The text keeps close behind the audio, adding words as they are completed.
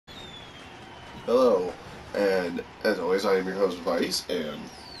Hello, and as always, I am your host Vice, and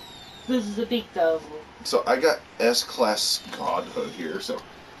This is a big double. so I got S-class godhood here. So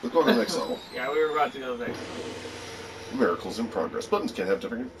let's go on to the next level. Yeah, we were about to go next. Miracles in progress. Buttons can have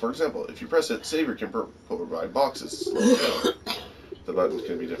different. For example, if you press it, Savior can provide boxes. Slow down. The buttons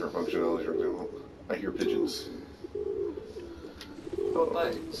can be different functionality. For example, I hear pigeons. Oh,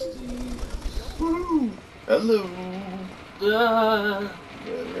 thanks, Woo! Hello. Uh,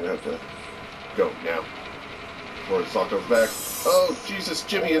 Yeah, we're gonna have to go now before the song comes back. Oh Jesus,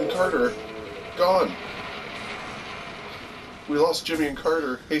 Jimmy and Carter, gone. We lost Jimmy and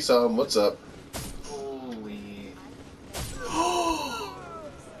Carter. Hey Sam, what's up? holy.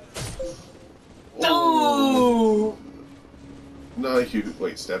 Oh. No, wait,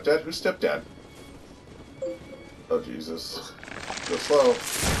 stepdad? Who's stepdad? Oh Jesus. Go slow.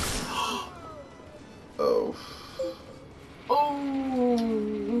 Oh.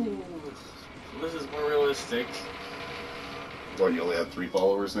 Oh. This is more realistic. What, you only have 3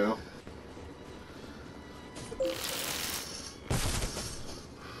 followers now?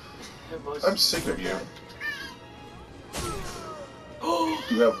 I'm sick of you.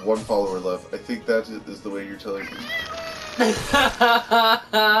 You have 1 follower left. I think that is the way you're telling me.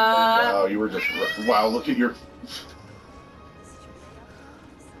 Wow, you were just... Wow, look at your...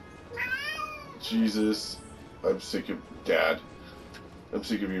 Jesus. I'm sick of... Dad. I'm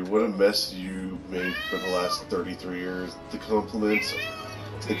sick of you. What a mess you made for the last 33 years. The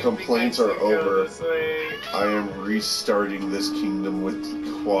complaints are over. I am restarting this kingdom with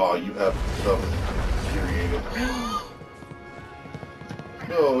Qua. You have become infuriated.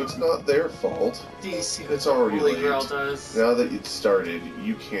 No, it's not their fault. It's already late. Now that it's started,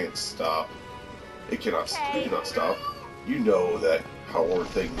 you can't stop. You cannot stop. You know that power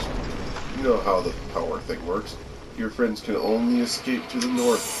things. You know how the power thing works. Your friends can only escape to the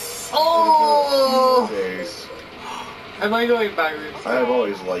north. Oh! Days. Am I going backwards? I have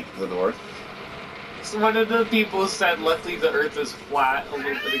always liked the north. So one of the people said, luckily the earth is flat a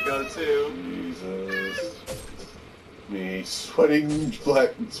little bit ago, too. Jesus. Me, sweating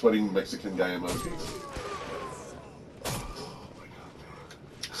Mexican guy emojis. Oh my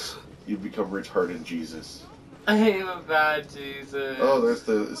god. You've become retarded, Jesus. I am a bad Jesus. Oh, there's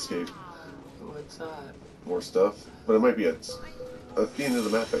the escape. What's that? More stuff. But it might be at the end of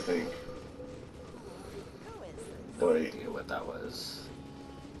the map, I think. No Wait. idea what that was.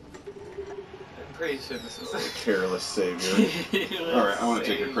 I'm pretty sure this is a careless savior. Alright, I want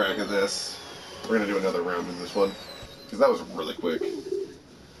to take a crack at this. We're going to do another round in this one. Because that was really quick.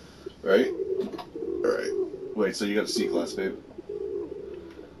 Right? Alright. Wait, so you got a C-class, babe?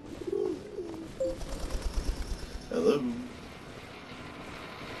 Hello?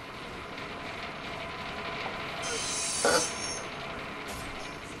 Huh?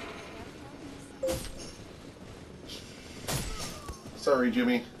 Sorry,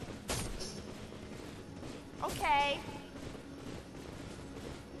 Jimmy. Okay.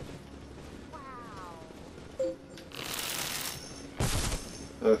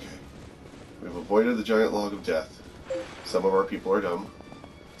 Okay. We've avoided the giant log of death. Some of our people are dumb.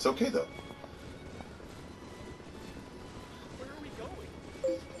 It's okay, though. Where are we going?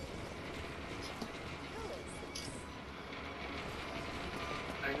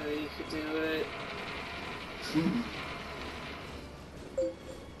 I know you could do it.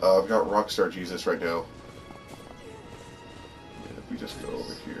 I've got Rockstar Jesus right now. Yeah, if we just go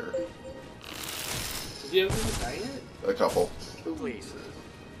over here. Did you ever die yet? A couple. Please.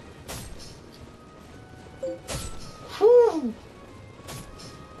 Whew!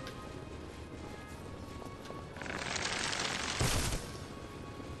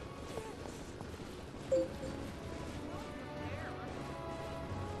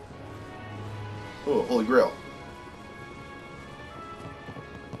 Oh, Holy Grail.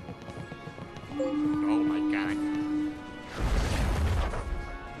 Oh my god.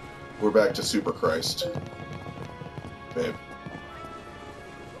 We're back to Super Christ. Babe.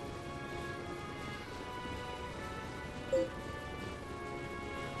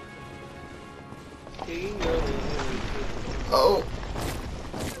 Oh!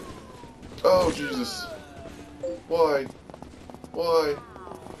 Oh, Jesus. Why? Why?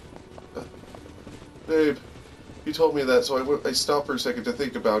 Babe, you told me that, so I stopped for a second to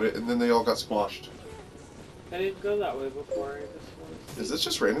think about it, and then they all got squashed. I didn't go that way before. Is this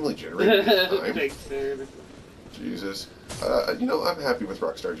just randomly generated time? Thanks, dude. Jesus. You know, I'm happy with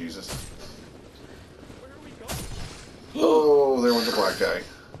Rockstar Jesus. Where are we going? Oh, there went the black guy.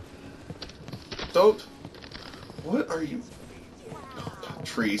 Don't. What are you? Oh, God,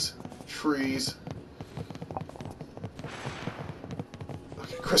 trees. Trees.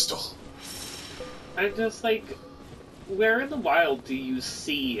 Okay, crystal. I'm just like, where in the wild do you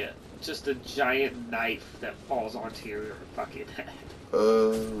see just a giant knife that falls onto your fucking head?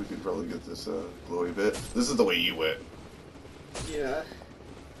 We could probably get this glowy bit. This is the way you went. Yeah.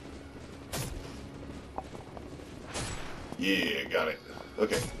 Yeah, got it.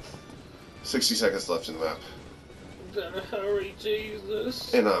 Okay. 60 seconds left in the map. Better hurry,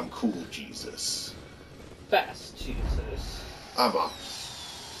 Jesus. And I'm cool, Jesus. Fast, Jesus. I'm a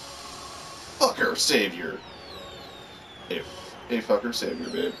fucker savior. A fucker savior,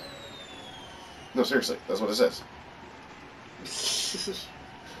 babe. No, seriously, that's what it says.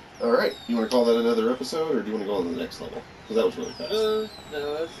 Alright, you want to call that another episode, or do you want to go on to the next level? Because that was really fast.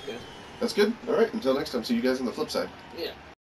 No, that's good. That's good? Alright, until next time, see you guys on the flip side. Yeah.